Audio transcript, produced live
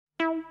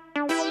Hi,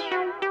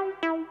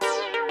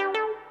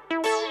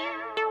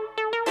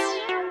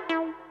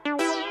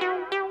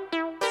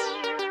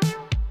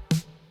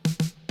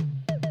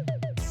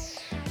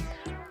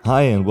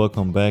 and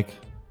welcome back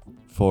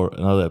for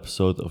another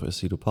episode of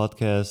Aceto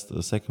Podcast,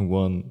 the second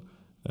one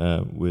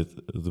with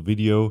the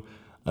video.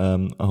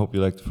 I hope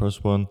you liked the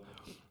first one.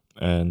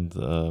 And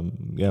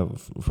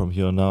from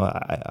here on now,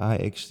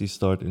 I actually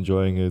start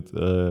enjoying it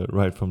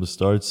right from the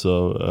start.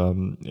 So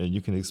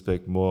you can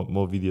expect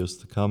more videos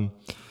to come.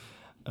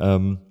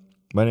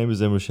 My name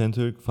is Emre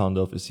Şentürk,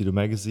 founder of Aceto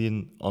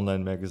Magazine,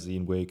 online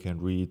magazine where you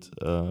can read,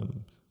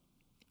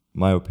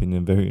 my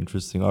opinion, very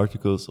interesting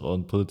articles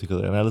on political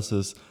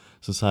analysis,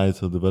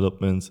 societal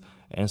developments,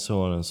 and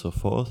so on and so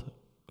forth.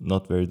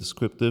 Not very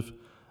descriptive,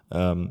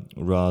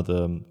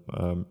 rather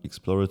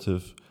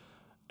explorative,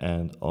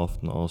 and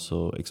often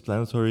also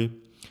explanatory.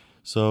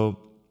 So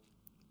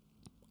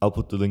I'll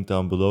put the link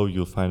down below.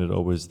 You'll find it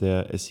always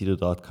there,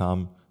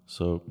 aceto.com.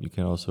 So you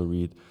can also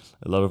read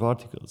a lot of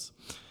articles.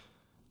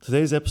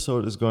 Today's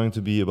episode is going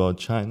to be about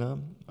China.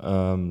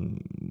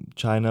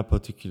 China,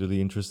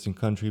 particularly interesting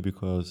country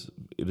because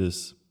it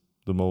is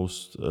the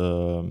most,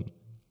 the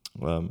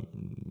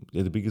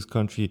biggest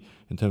country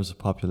in terms of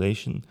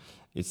population.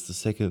 It's the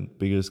second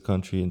biggest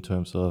country in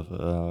terms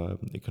of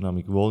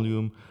economic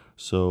volume.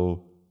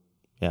 So,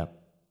 yeah,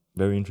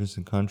 very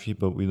interesting country,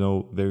 but we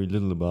know very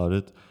little about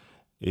it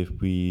if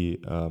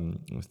we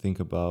think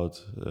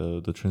about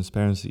the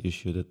transparency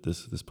issue that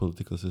this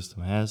political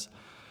system has.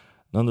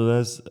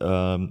 Nonetheless,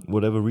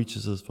 whatever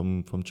reaches us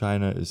from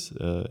China is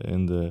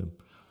in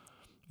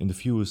the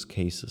fewest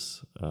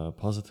cases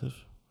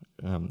positive,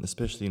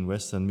 especially in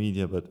Western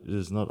media. But it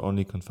is not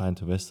only confined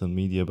to Western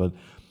media. But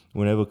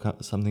whenever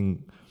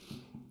something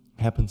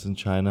happens in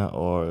China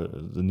or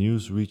the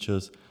news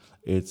reaches,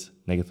 it's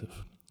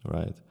negative,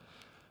 right?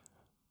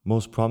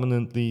 Most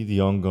prominently,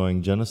 the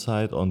ongoing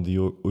genocide on the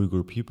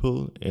Uyghur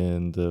people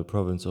in the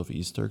province of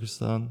East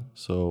Turkestan.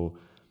 So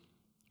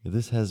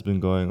this has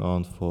been going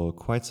on for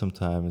quite some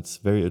time. It's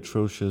very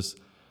atrocious.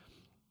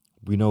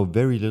 We know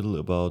very little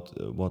about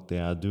what they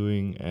are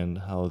doing and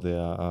how they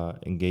are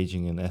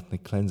engaging in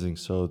ethnic cleansing.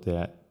 So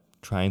they're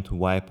trying to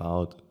wipe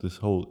out this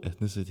whole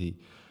ethnicity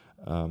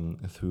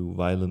through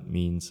violent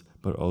means,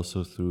 but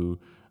also through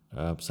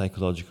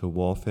psychological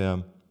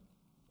warfare.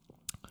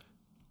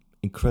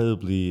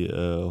 Incredibly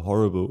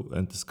horrible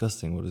and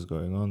disgusting what is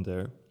going on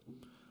there.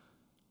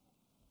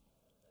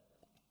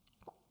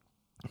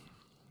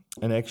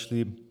 And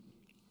actually,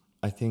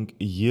 I think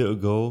a year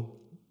ago,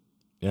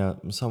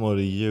 somewhat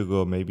a year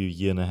ago, maybe a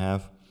year and a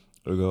half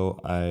ago,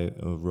 I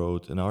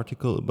wrote an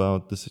article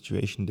about the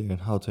situation there and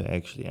how to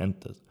actually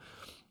end it.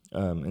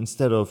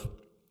 Instead of,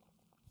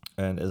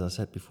 and as I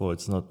said before,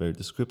 it's not very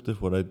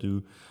descriptive what I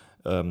do.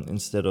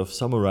 Instead of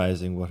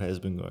summarizing what has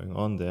been going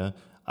on there,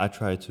 I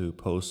try to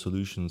pose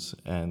solutions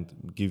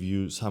and give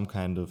you some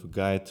kind of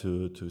guide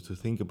to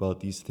think about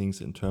these things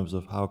in terms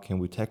of how can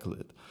we tackle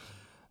it.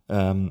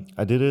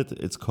 I did it.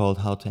 It's called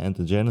How to End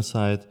the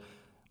Genocide.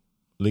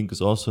 Link is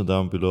also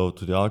down below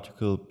to the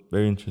article.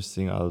 Very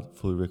interesting. I'll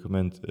fully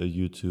recommend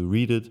you to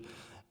read it.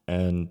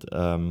 And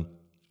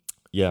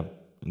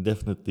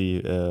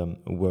definitely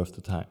worth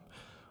the time.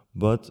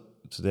 But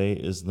today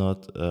is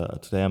not.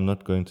 Today I'm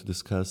not going to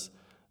discuss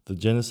the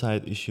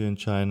genocide issue in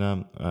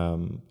China.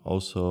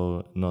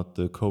 Also not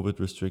the COVID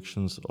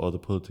restrictions or the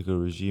political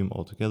regime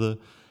altogether.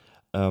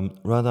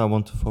 Rather, I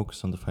want to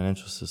focus on the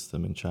financial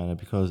system in China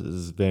because it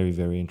is very,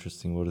 very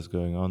interesting what is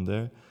going on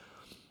there.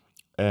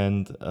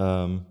 And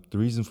the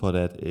reason for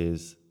that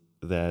is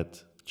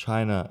that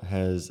China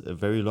has a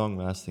very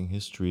long-lasting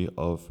history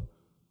of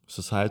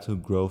societal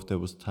growth that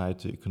was tied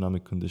to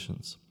economic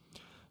conditions.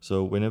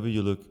 So whenever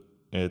you look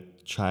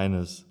at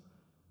China's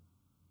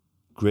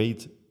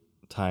great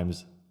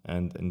times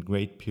and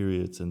great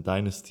periods and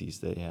dynasties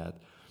they had,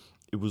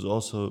 it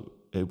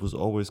was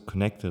always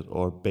connected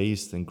or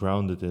based and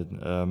grounded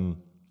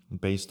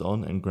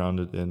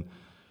in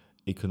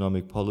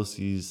economic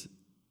policies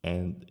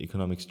and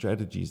economic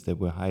strategies that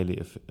were highly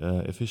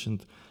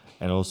efficient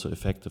and also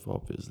effective,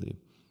 obviously.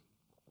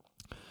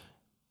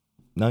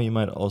 Now you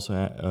might also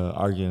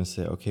argue and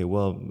say, okay,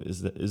 well,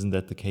 isn't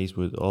that the case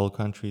with all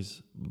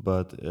countries?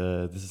 But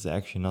this is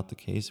actually not the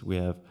case. We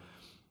have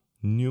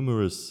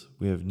numerous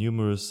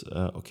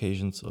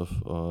occasions of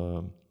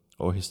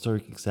or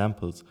historic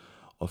examples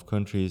of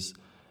countries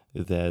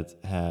that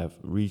have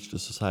reached a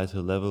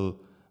societal level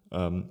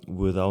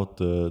without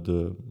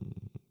the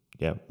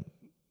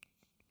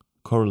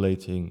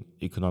correlating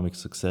economic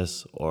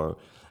success, or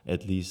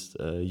at least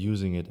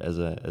using it as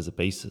a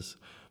basis.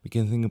 We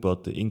can think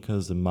about the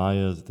Incas, the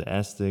Mayas, the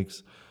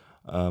Aztecs.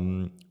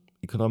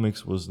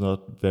 Economics was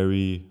not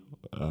very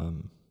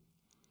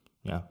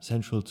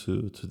central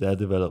to their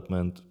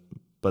development,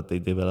 but they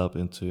developed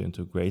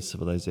into great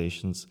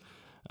civilizations.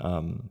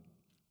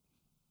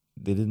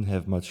 They didn't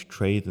have much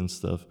trade and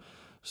stuff,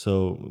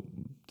 so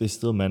they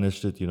still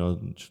managed it,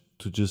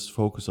 to just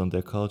focus on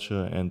their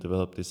culture and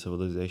develop these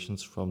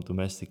civilizations from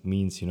domestic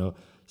means,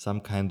 some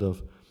kind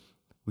of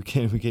we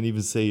can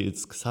even say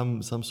it's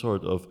some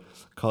sort of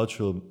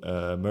cultural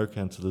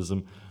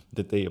mercantilism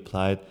that they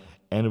applied,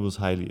 and it was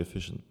highly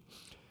efficient.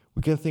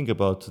 We can think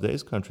about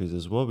today's countries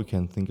as well. We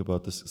can think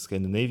about the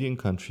Scandinavian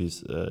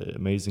countries,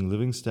 amazing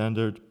living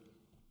standard.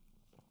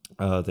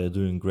 They're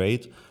doing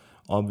great,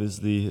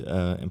 obviously,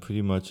 and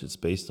pretty much it's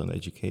based on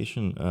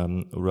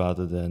education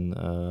rather than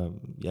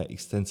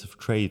extensive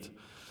trade.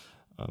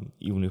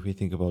 Even if we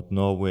think about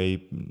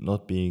Norway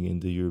not being in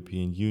the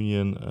European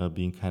Union,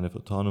 being kind of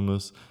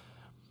autonomous,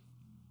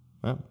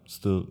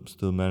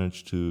 still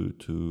managed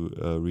to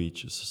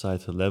reach a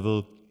societal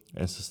level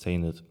and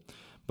sustain it,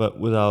 but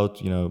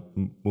without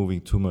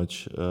moving too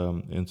much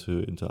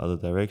into other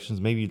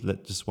directions. Maybe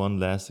just one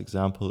last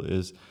example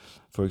is,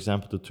 for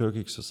example, the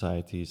Turkic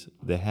societies.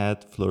 They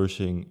had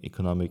flourishing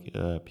economic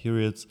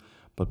periods,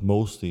 but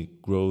mostly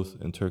growth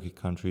in Turkic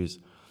countries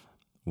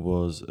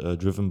was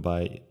driven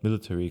by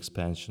military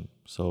expansion.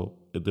 So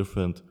a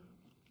different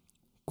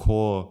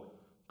core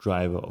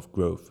driver of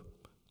growth.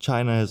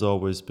 China has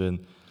always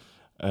been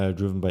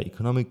driven by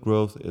economic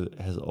growth. It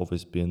has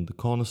always been the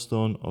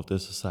cornerstone of their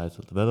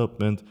societal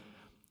development,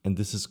 and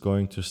this is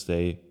going to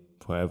stay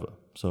forever.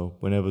 So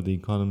whenever the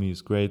economy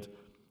is great,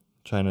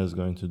 China is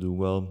going to do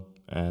well,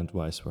 and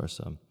vice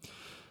versa.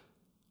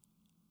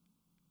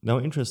 Now,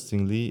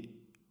 interestingly,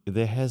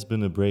 there has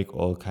been a break,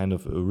 or kind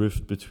of a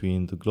rift,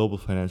 between the global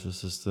financial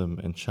system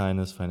and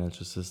China's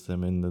financial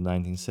system in the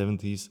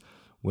 1970s,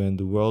 when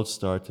the world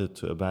started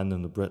to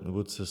abandon the Bretton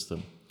Woods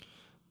system.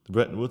 The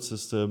Bretton Woods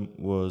system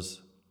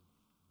was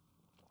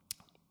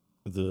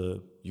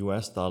the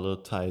US dollar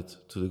tied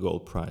to the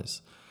gold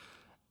price.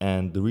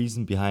 And the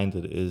reason behind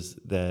it is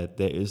that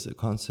there is a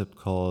concept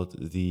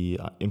called the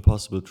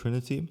impossible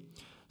trinity.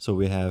 So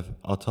we have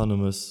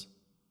autonomous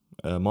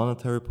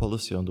monetary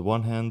policy on the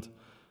one hand,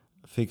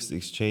 fixed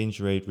exchange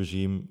rate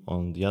regime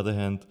on the other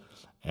hand,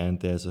 and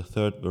there's a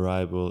third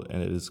variable,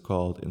 and it is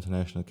called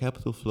international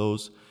capital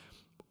flows.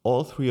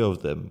 All three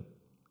of them,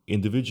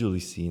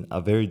 individually seen,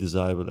 are very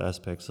desirable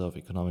aspects of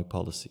economic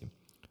policy,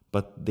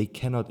 but they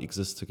cannot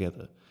exist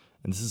together.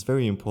 And this is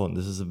very important.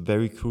 This is a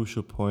very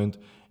crucial point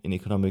in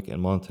economic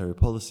and monetary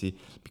policy,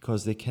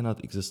 because they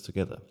cannot exist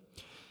together.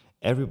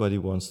 Everybody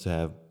wants to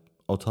have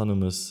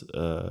autonomous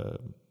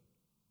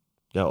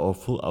or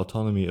full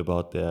autonomy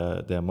about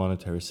their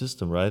monetary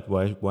system, right?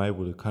 Why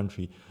would a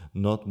country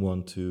not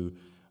want to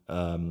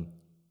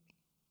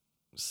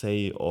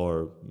say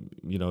or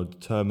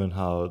determine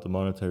how the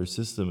monetary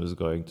system is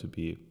going to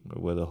be,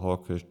 whether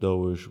hawkish,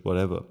 dovish,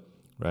 whatever,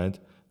 right?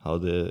 How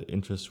the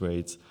interest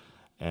rates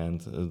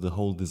and the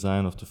whole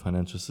design of the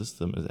financial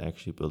system is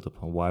actually built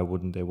upon. Why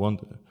wouldn't they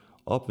want it?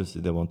 Obviously,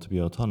 they want to be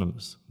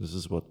autonomous. This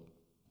is what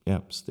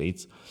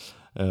states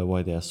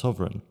why they are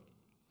sovereign.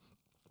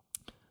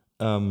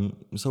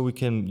 So we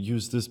can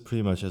use this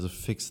pretty much as a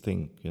fixed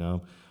thing,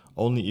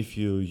 Only if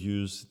you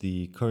use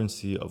the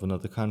currency of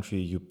another country,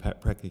 you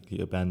practically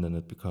abandon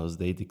it, because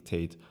they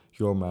dictate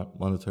your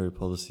monetary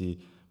policy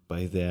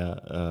by their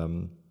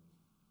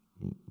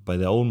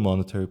own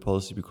monetary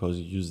policy, because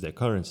you use their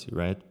currency,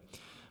 right?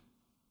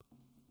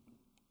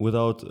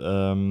 Without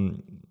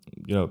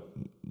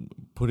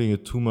putting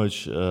too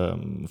much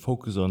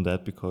focus on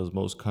that, because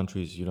most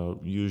countries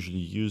usually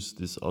use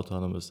this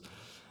autonomous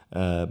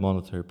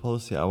monetary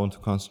policy, I want to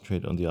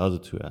concentrate on the other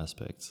two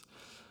aspects.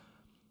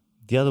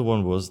 The other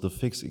one was the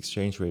fixed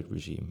exchange rate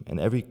regime, and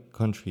every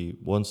country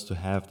wants to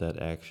have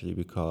that, actually,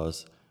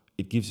 because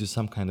it gives you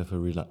some kind of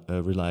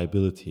a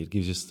reliability. It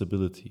gives you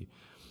stability.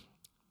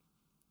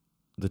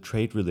 The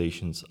trade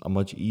relations are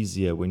much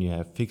easier when you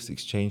have fixed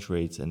exchange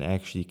rates and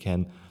actually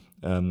can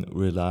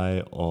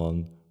rely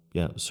on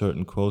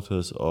certain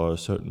quotas or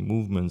certain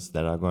movements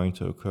that are going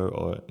to occur,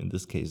 or in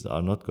this case,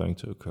 are not going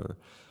to occur.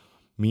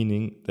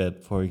 Meaning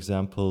that, for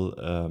example,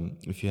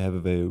 if you have a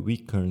very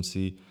weak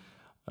currency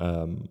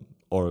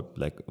or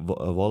like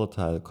a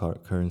volatile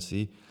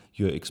currency,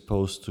 you're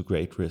exposed to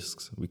great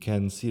risks. We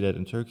can see that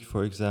in Turkey,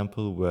 for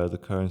example, where the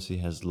currency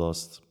has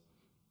lost,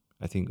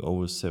 I think,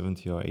 over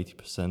 70 or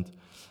 80%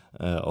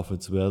 of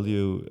its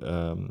value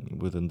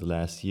within the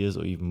last years,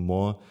 or even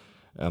more,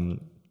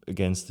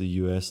 against the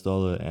US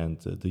dollar and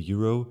the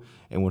euro.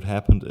 And what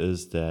happened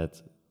is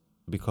that,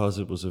 because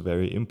it was a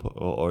very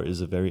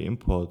is a very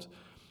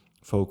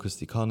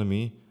import-focused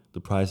economy, the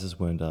prices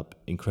went up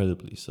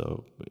incredibly.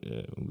 So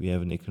we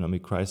have an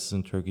economic crisis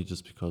in Turkey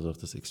just because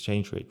of this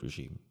exchange rate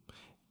regime.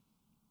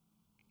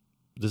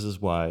 This is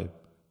why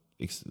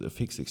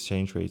fixed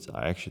exchange rates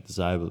are actually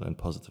desirable and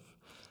positive.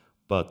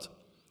 But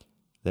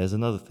there's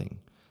another thing: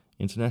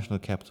 international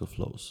capital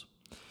flows.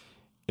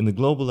 In the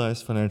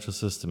globalized financial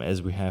system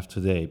as we have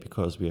today,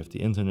 because we have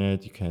the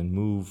internet, you can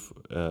move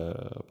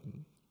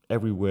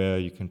everywhere,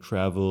 you can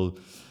travel,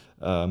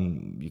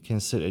 you can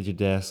sit at your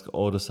desk,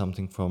 order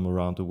something from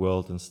around the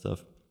world and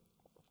stuff,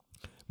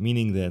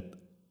 meaning that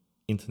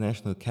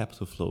international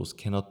capital flows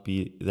cannot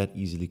be that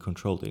easily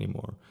controlled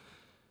anymore.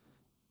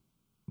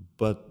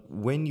 But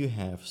when you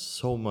have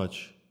so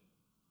much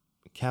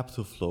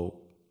capital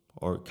flow,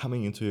 or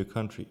coming into your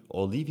country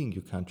or leaving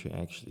your country,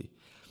 actually,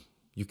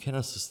 you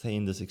cannot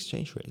sustain this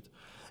exchange rate.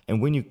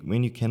 And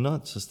when you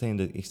cannot sustain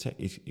the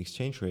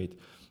exchange rate,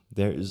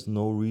 there is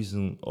no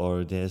reason,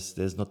 or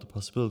there's not the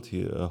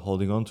possibility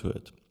holding on to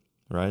it,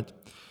 right?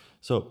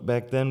 So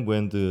back then,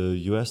 when the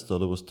US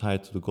dollar was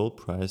tied to the gold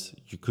price,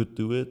 you could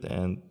do it,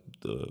 and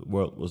the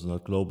world was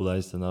not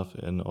globalized enough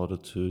in order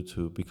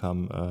to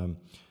become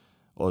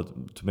or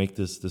to make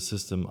the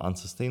system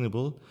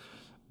unsustainable.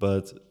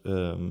 But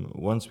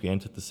once we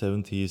entered the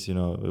 70s,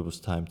 it was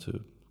time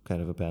to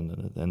kind of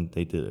abandon it, and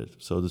they did it.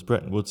 So this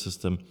Bretton Woods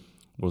system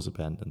was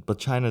abandoned. But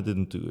China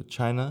didn't do it.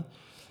 China,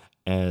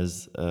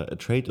 as a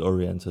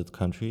trade-oriented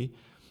country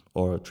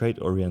or a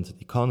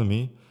trade-oriented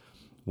economy,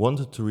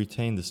 wanted to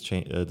retain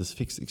this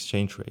fixed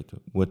exchange rate,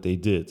 what they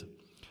did.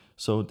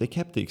 So they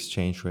kept the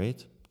exchange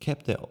rate,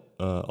 kept their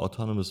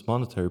autonomous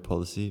monetary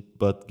policy,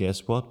 but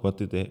guess what? What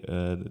did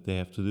they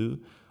have to do?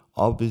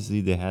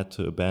 Obviously, they had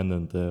to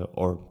abandon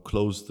or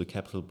close the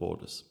capital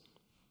borders,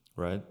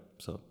 right?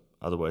 So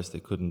otherwise, they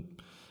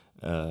couldn't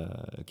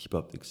keep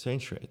up the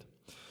exchange rate.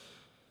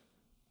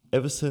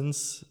 Ever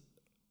since,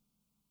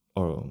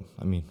 or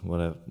I mean,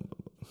 whatever,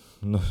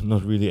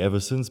 not really ever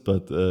since,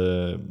 but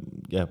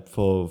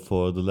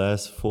for the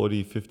last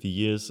 40, 50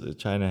 years,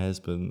 China has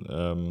been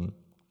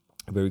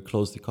a very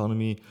closed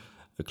economy,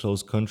 a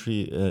closed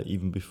country,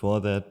 even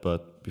before that.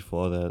 But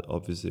before that,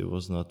 obviously, it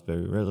was not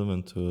very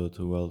relevant to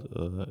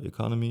world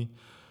economy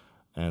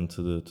and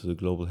to the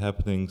global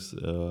happenings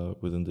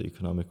within the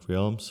economic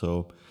realm.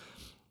 So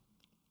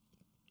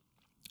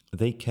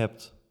they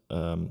kept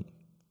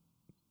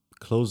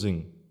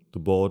closing the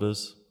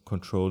borders,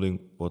 controlling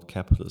what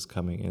capital is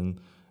coming in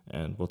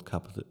and what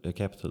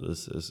capital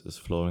is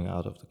flowing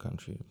out of the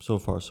country. So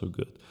far, so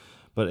good.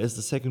 But as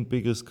the second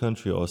biggest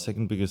country or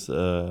second biggest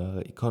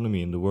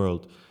economy in the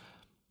world,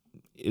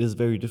 it is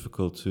very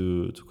difficult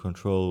to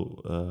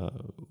control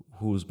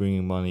who is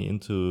bringing money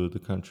into the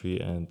country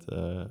and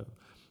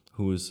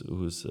who's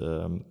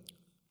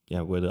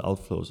where the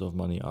outflows of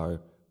money are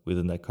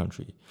within that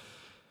country.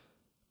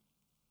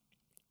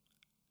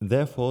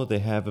 Therefore, they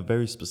have a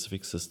very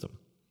specific system.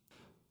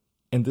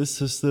 And this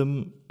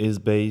system is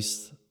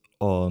based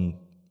on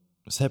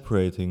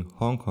separating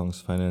Hong Kong's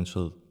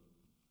financial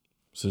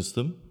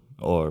system,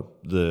 or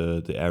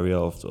the area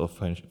of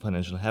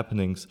financial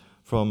happenings,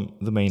 from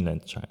the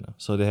mainland China.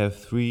 So they have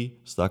 3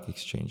 stock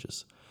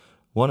exchanges,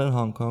 1 in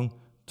Hong Kong,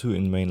 2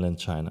 in mainland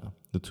China.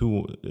 The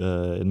 2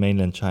 in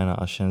mainland China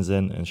are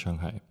Shenzhen and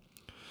Shanghai.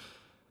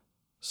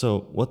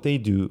 So what they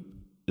do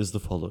is the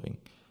following.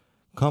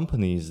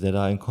 Companies that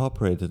are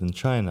incorporated in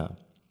China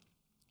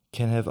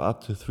can have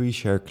up to 3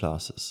 share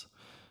classes.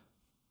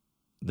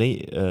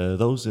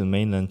 Those in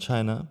mainland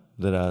China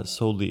that are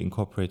solely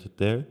incorporated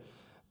there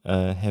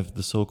have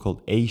the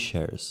so-called A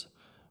shares,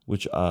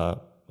 which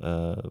are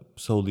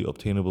solely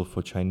obtainable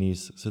for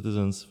Chinese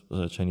citizens,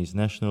 Chinese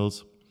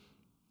nationals,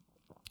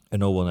 and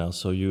no one else.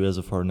 So you as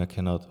a foreigner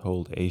cannot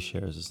hold A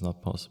shares. It's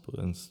not possible.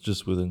 And it's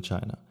just within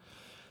China.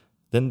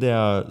 Then there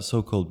are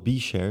so-called B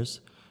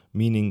shares,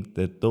 meaning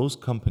that those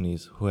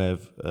companies who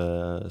have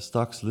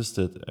stocks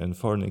listed in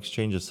foreign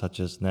exchanges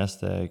such as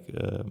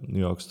NASDAQ, New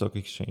York Stock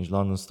Exchange,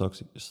 London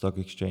Stock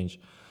Exchange,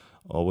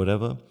 or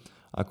whatever,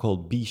 are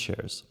called B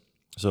shares.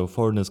 So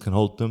foreigners can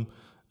hold them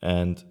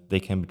and they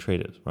can be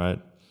traded,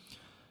 right?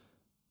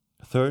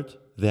 Third,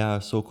 there are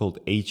so-called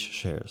H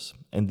shares,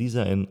 and these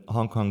are in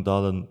Hong Kong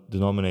dollar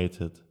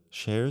denominated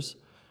shares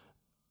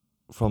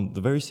from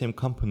the very same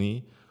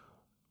company,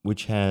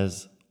 which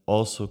has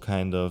also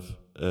kind of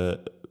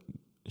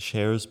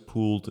shares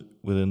pooled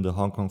within the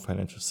Hong Kong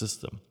financial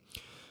system.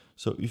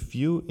 So if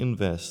you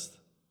invest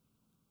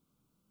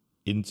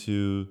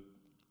into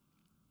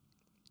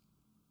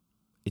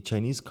a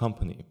Chinese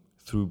company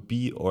through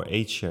B or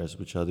H shares,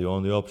 which are the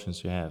only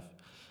options you have,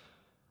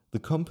 the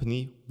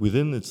company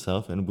within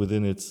itself and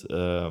within its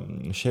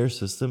share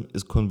system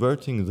is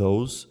converting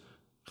those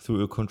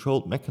through a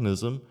controlled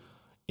mechanism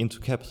into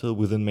capital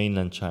within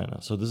mainland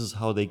China. So this is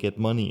how they get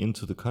money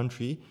into the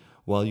country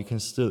while you can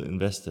still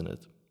invest in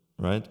it,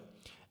 right?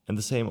 And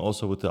the same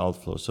also with the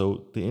outflow.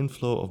 So the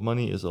inflow of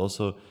money is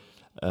also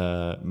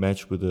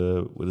matched with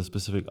a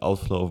specific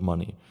outflow of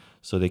money.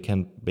 So they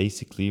can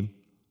basically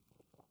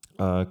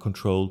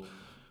control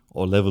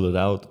or level it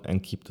out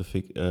and keep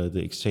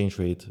the exchange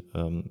rate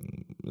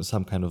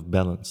some kind of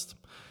balanced.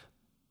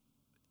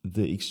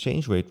 The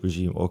exchange rate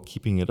regime, or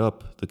keeping it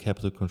up, the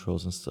capital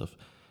controls and stuff,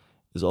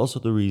 is also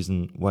the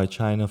reason why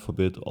China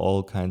forbid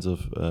all kinds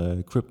of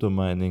crypto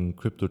mining,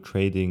 crypto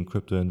trading,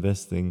 crypto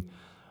investing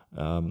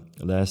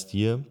last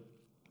year.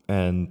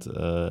 And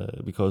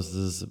because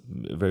this is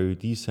a very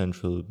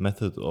decentral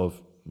method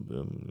of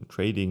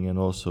trading and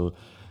also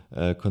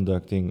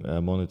conducting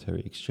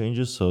monetary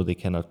exchanges, so they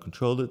cannot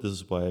control it. This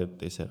is why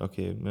they said,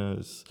 okay,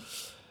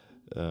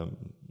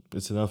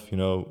 it's enough,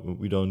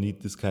 we don't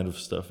need this kind of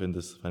stuff in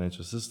this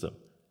financial system.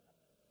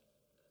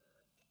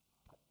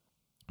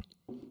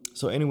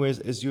 So anyways,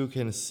 as you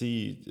can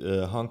see,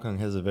 Hong Kong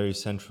has a very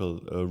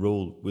central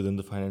role within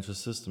the financial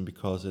system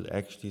because it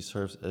actually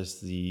serves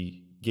as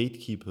the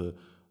gatekeeper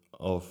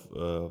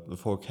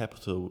for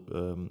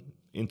capital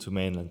into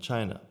mainland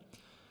China.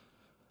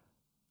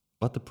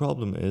 But the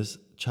problem is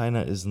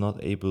China is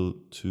not able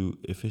to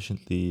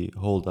efficiently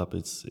hold up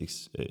its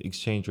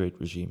exchange rate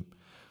regime.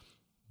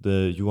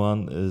 The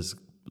yuan is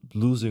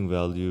losing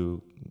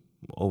value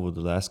over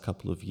the last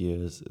couple of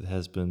years. It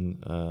has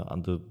been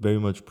under very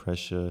much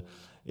pressure.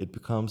 It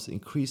becomes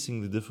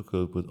increasingly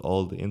difficult with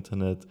all the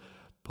internet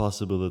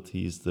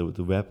possibilities,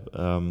 the web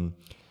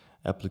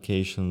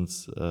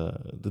applications,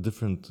 the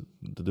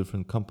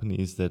different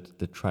companies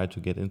that try to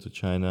get into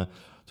China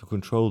to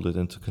control it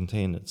and to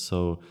contain it.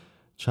 So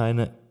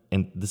China,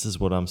 and this is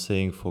what I'm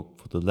saying for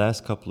the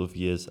last couple of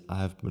years, I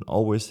have been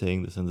always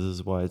saying this, and this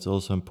is why it's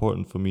also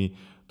important for me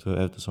to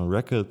have this on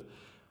record.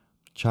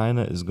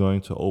 China is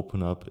going to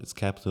open up its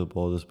capital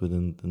borders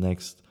within the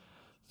next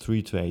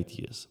 3 to 8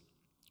 years.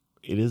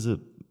 It is a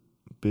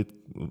bit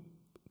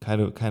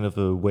kind of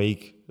a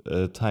vague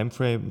time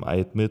frame, I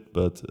admit,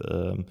 but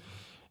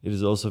it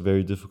is also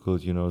very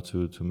difficult,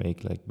 to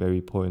make like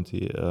very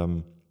pointy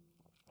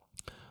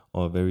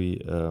or very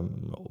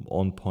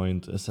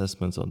on-point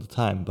assessments on the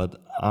time.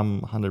 But I'm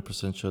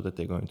 100% sure that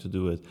they're going to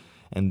do it,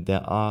 and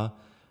there are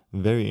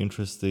very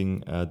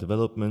interesting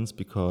developments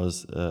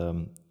because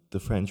the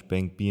French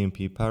bank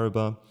BNP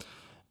Paribas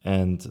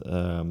and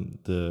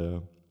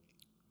the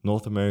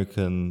North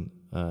American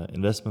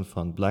investment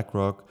fund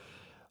BlackRock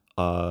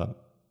are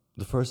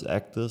the first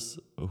actors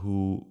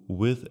who,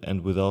 with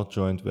and without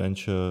joint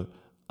venture,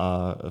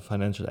 are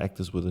financial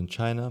actors within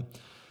China,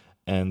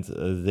 and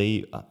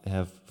they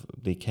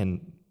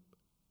can,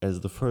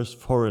 as the first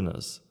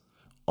foreigners,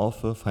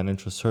 offer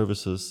financial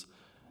services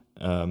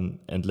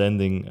and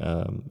lending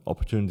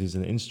opportunities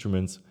and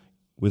instruments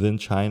within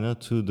China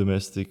to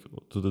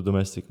the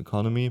domestic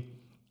economy,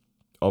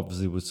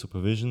 obviously with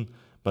supervision,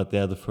 but they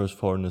are the first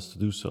foreigners to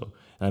do so.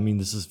 And I mean,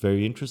 this is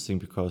very interesting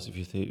because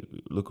if you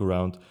look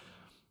around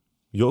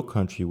your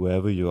country,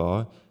 wherever you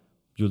are,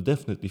 you'll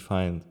definitely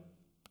find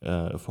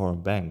a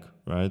foreign bank,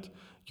 right?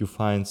 You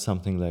find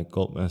something like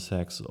Goldman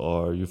Sachs,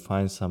 or you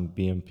find some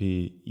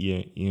BNP,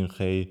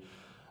 ING,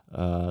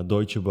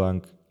 Deutsche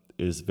Bank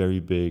is very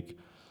big.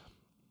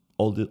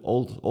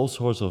 All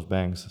sorts of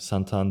banks,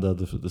 Santander,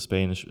 the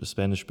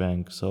Spanish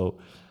bank. So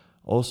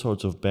all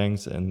sorts of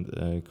banks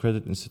and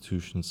credit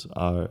institutions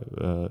are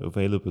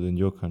available in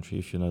your country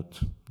if you're not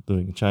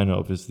doing in China,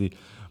 obviously.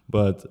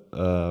 But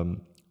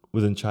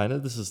within China,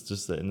 this is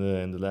just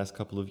in the last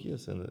couple of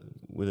years, and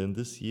within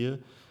this year,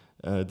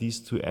 these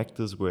two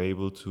actors were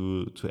able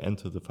to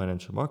enter the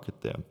financial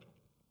market there.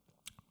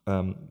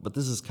 But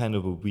this is kind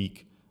of a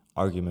weak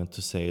argument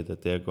to say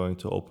that they're going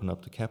to open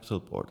up the capital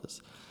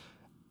borders.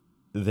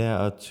 There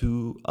are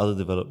two other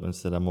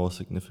developments that are more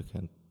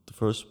significant. The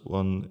first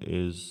one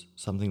is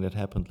something that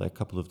happened like a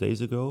couple of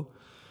days ago.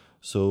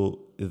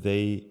 So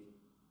they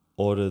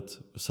ordered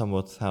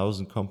somewhat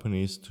 1,000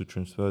 companies to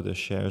transfer their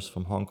shares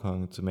from Hong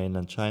Kong to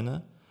mainland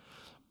China.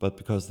 But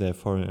because they're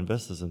foreign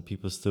investors and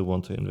people still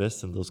want to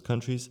invest in those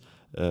companies,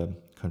 the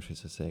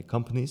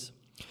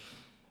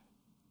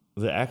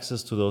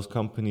access to those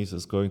companies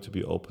is going to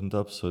be opened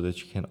up so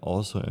that you can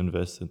also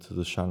invest into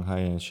the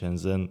Shanghai and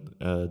Shenzhen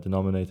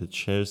denominated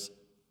shares,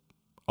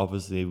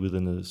 obviously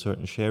within a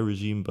certain share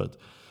regime, but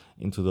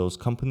into those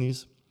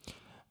companies.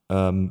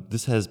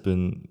 This has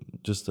been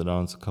just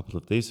announced a couple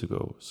of days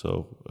ago,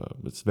 so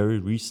it's very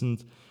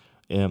recent.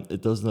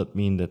 It does not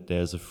mean that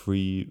there's a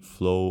free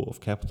flow of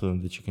capital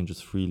and that you can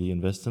just freely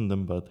invest in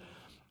them, but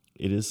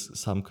it is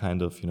some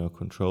kind of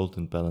controlled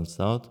and balanced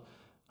out.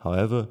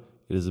 However,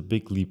 it is a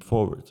big leap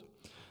forward.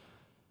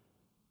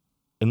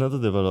 Another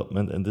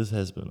development, and this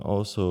has been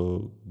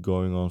also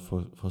going on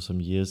for some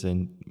years,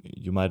 and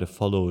you might have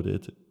followed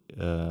it,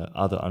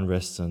 are the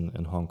unrests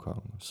in Hong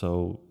Kong.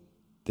 So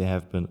there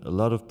have been a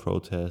lot of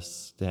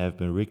protests, there have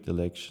been rigged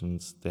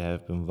elections, there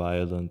have been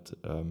violent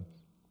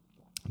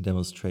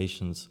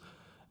demonstrations,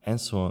 and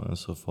so on and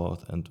so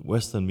forth. And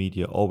Western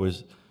media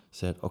always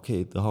said,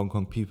 okay, the Hong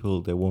Kong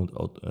people, they want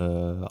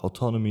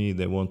autonomy,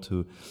 they want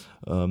to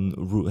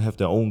have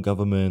their own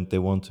government, they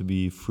want to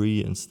be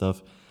free and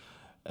stuff.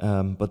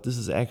 But this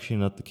is actually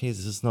not the case.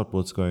 This is not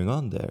what's going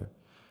on there.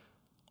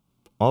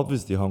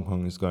 Obviously, Hong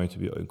Kong is going to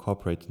be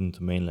incorporated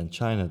into mainland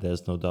China.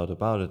 There's no doubt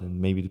about it.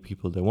 And maybe the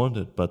people, they want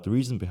it. But the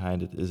reason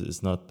behind it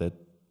is not that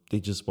they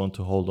just want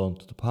to hold on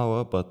to the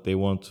power, but they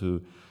want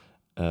to,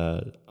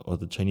 or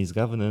the Chinese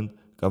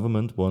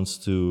government wants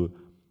to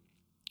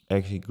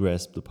actually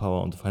grasp the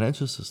power on the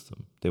financial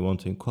system. They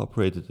want to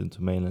incorporate it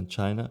into mainland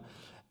China,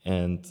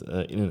 and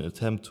in an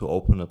attempt to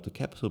open up the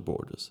capital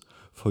borders.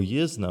 For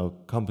years now,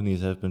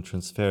 companies have been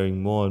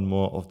transferring more and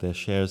more of their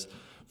shares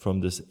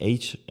from this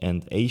H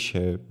and A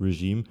share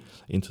regime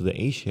into the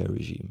A share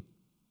regime.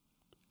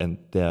 And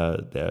their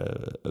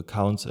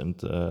accounts and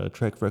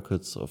track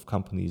records of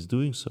companies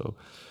doing so.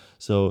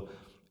 So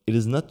it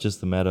is not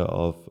just a matter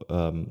of,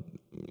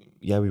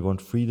 we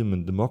want freedom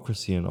and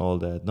democracy and all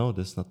that. No,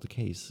 that's not the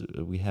case.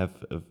 We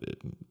have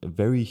a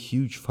very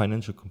huge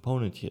financial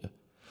component here.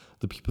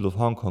 The people of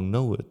Hong Kong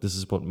know it. This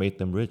is what made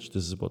them rich.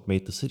 This is what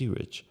made the city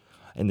rich.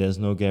 And there's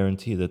no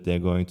guarantee that they're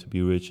going to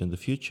be rich in the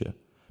future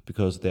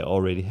because they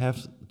already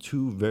have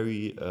two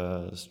very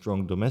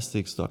strong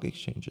domestic stock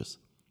exchanges.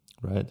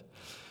 right?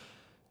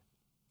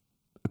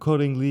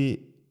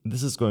 Accordingly,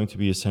 this is going to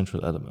be a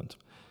central element.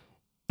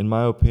 In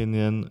my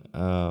opinion,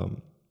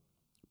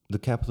 the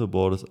capital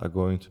borders are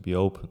going to be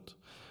opened.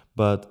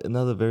 But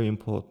another very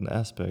important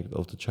aspect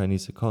of the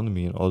Chinese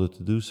economy in order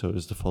to do so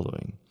is the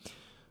following.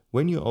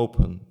 When you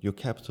open your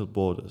capital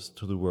borders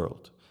to the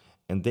world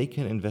and they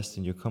can invest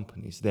in your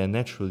companies, they're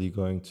naturally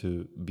going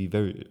to be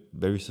very,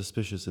 very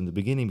suspicious in the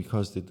beginning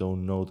because they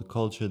don't know the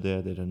culture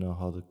there, they don't know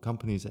how the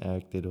companies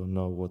act, they don't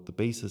know what the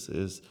basis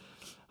is,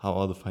 how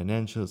are the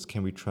financials,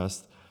 can we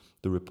trust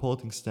the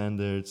reporting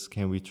standards,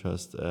 can we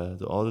trust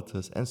the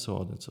auditors, and so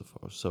on and so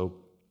forth. So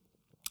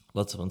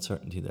lots of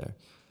uncertainty there.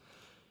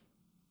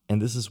 And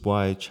this is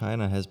why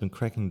China has been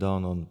cracking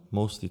down on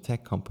mostly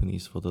tech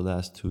companies for the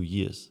last 2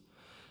 years.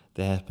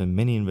 There have been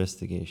many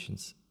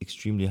investigations,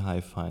 extremely high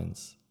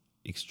fines,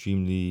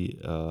 extremely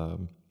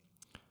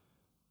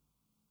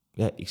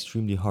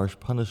harsh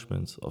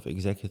punishments of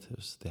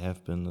executives. There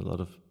have been a lot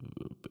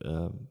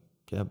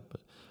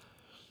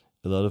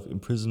of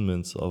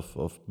imprisonments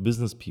of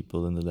business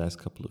people in the last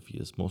couple of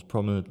years, most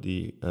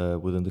prominently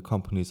within the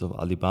companies of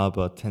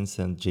Alibaba,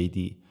 Tencent,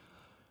 JD.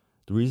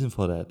 The reason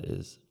for that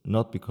is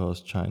not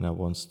because China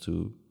wants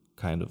to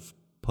kind of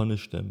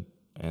punish them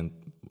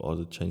or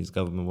the Chinese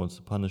government wants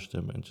to punish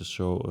them and just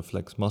show or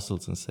flex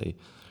muscles and say,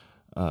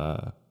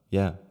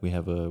 we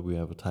have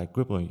a tight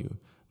grip on you.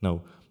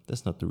 No,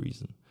 that's not the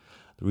reason.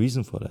 The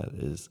reason for that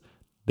is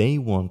they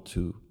want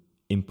to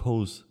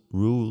impose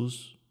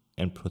rules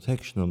and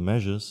protectional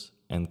measures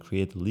and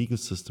create a legal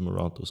system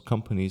around those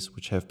companies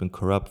which have been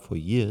corrupt for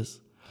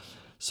years,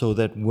 so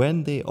that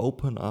when they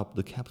open up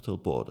the capital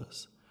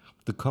borders,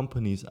 the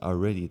companies are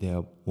ready, they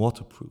are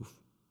waterproof.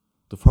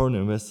 The foreign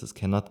investors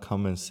cannot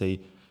come and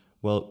say,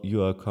 well,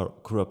 you are a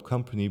corrupt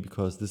company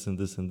because this and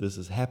this and this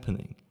is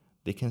happening.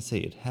 They can say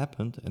it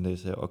happened, and they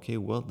say, okay,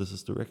 well, this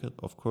is the record,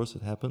 of course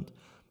it happened,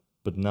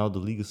 but now the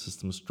legal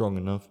system is strong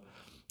enough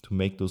to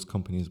make those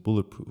companies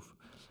bulletproof.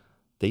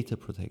 Data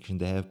protection,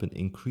 there have been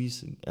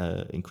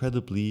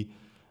incredibly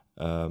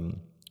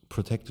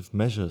protective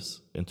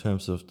measures in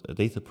terms of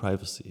data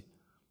privacy,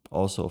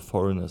 also of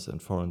foreigners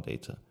and foreign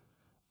data.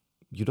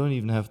 You don't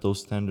even have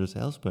those standards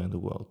elsewhere in the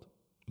world.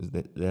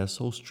 They are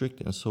so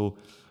strict and so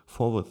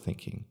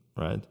forward-thinking,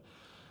 right?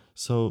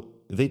 So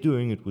they're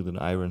doing it with an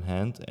iron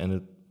hand, and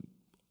it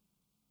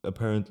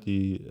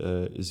apparently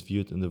is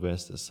viewed in the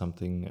West as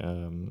something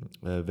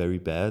very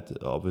bad,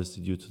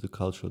 obviously due to the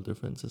cultural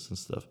differences and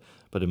stuff.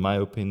 But in my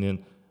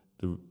opinion,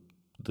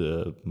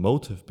 the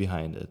motive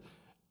behind it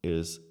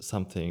is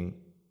something,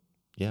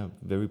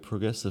 very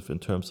progressive in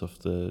terms of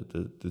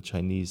the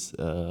Chinese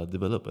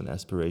development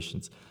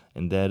aspirations,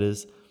 and that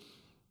is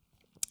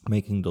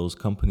making those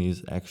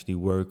companies actually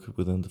work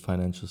within the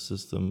financial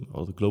system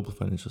or the global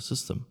financial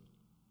system,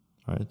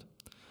 right?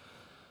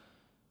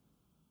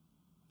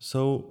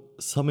 So,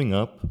 summing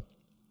up,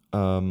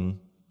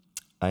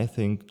 I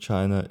think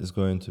China is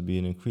going to be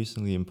an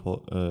increasingly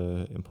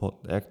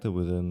important actor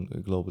within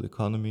the global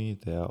economy.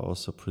 They are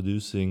also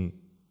producing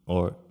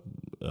or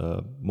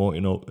more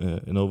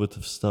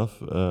innovative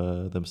stuff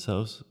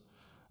themselves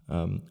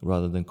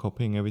rather than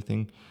copying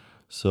everything.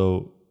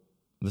 So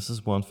this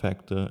is one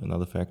factor.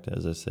 Another factor,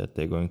 as I said,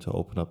 they're going to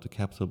open up the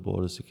capital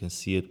borders. You can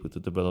see it with the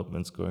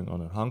developments going on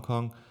in Hong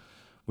Kong,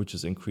 which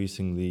is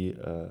increasingly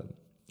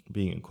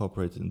being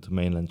incorporated into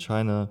mainland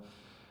China.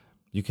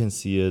 You can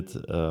see it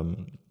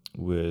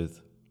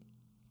with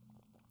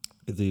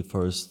the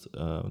first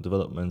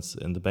developments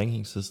in the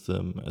banking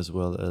system, as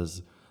well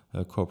as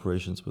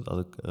corporations with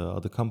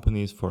other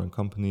companies, foreign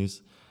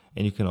companies.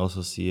 And you can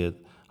also see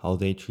it how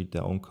they treat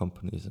their own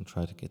companies and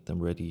try to get them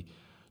ready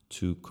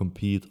to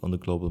compete on the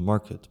global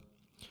market.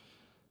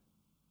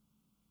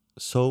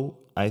 So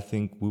I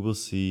think we will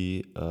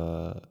see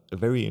a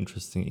very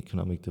interesting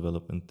economic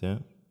development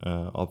there.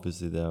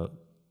 Obviously, there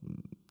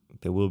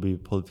will be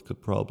political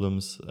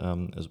problems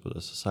as well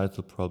as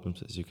societal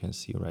problems, as you can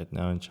see right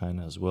now in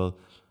China as well.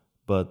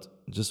 But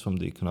just from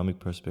the economic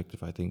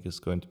perspective, I think it's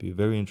going to be a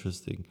very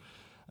interesting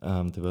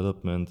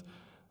development.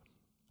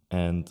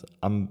 And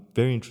I'm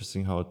very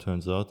interested how it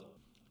turns out.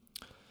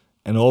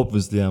 And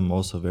obviously, I'm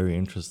also very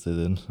interested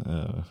in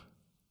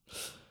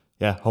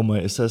how my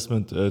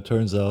assessment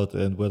turns out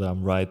and whether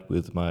I'm right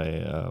with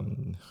my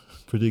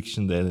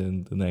prediction that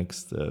in the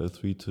next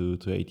 3 to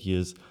 8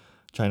 years,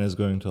 China is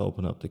going to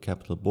open up the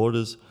capital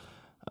borders.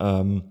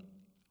 It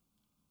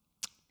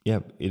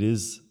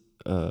is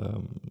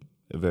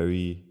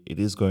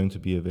going to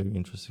be a very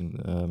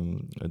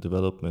interesting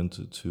development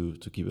to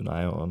keep an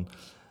eye on,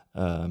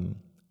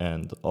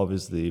 and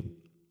obviously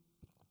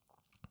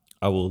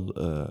I will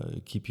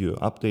keep you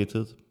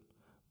updated.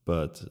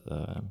 But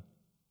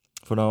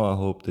for now, I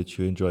hope that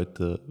you enjoyed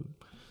the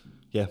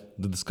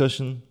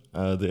discussion,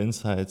 the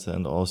insights,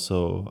 and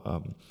also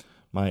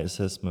my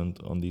assessment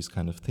on these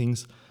kind of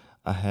things.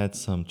 I had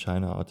some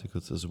China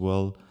articles as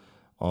well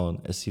on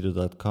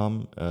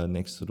escido.com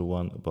next to the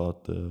one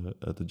about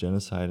the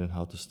genocide and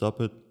how to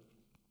stop it.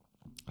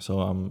 So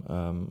I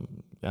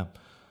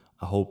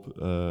hope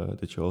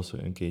that you also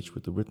engage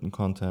with the written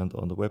content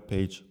on the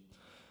webpage.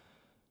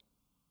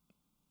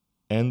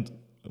 And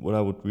what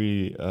I would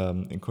really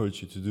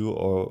encourage you to do,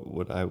 or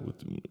what I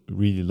would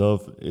really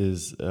love,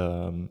 is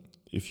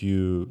if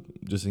you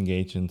just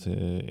engage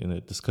in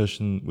a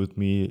discussion with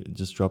me,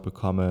 just drop a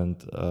comment,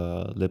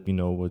 let me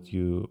know what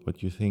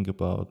you think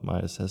about my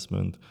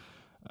assessment.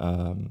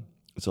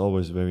 It's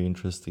always very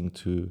interesting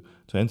to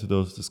enter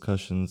those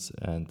discussions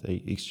and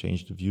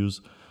exchange the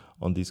views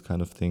on these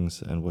kind of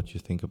things and what you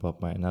think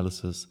about my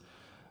analysis.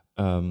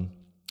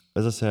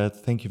 As I said,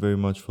 thank you very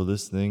much for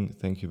listening.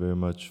 Thank you very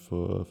much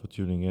for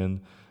tuning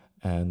in.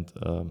 And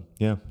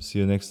see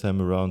you next time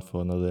around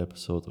for another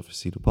episode of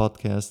Aceto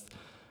Podcast.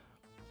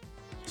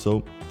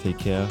 So take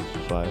care.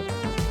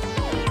 Bye.